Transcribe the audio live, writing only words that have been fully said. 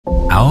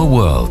Our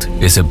world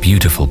is a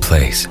beautiful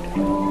place.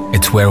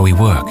 It's where we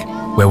work,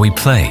 where we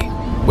play,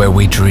 where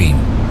we dream.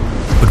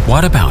 But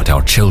what about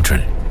our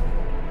children?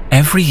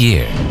 Every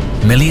year,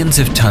 millions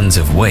of tons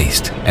of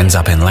waste ends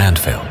up in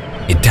landfill.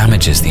 It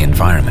damages the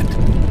environment.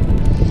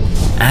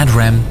 At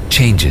Rem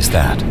changes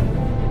that.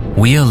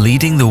 We are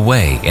leading the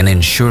way in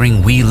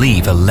ensuring we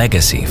leave a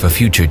legacy for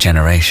future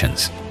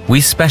generations. We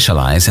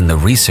specialize in the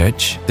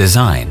research,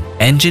 design,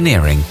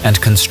 engineering,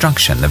 and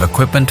construction of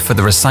equipment for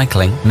the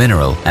recycling,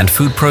 mineral, and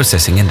food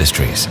processing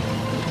industries.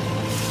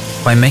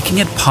 By making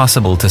it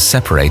possible to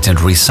separate and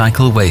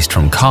recycle waste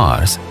from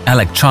cars,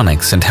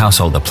 electronics, and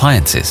household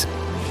appliances,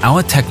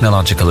 our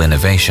technological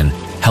innovation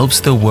helps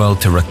the world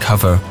to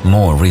recover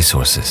more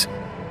resources.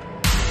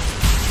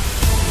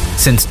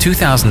 Since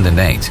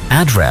 2008,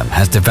 AdRem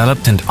has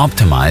developed and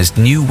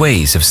optimized new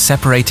ways of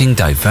separating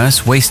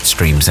diverse waste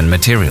streams and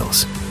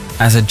materials.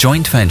 As a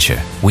joint venture,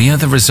 we are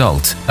the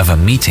result of a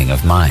meeting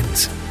of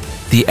minds.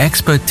 The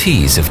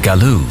expertise of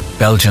Galloo,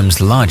 Belgium's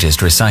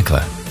largest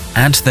recycler,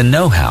 and the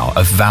know-how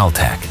of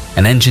Valtech,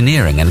 an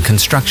engineering and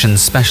construction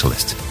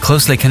specialist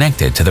closely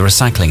connected to the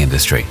recycling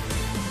industry.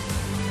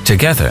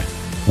 Together,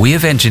 we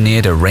have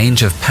engineered a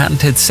range of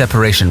patented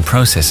separation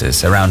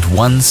processes around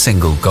one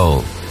single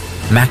goal: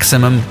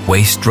 maximum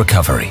waste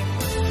recovery.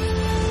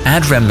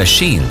 AdRem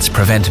machines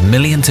prevent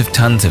millions of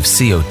tons of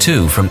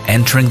CO2 from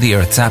entering the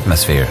Earth's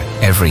atmosphere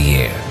every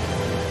year.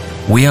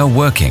 We are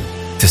working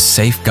to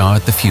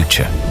safeguard the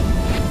future.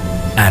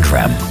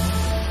 AdRem.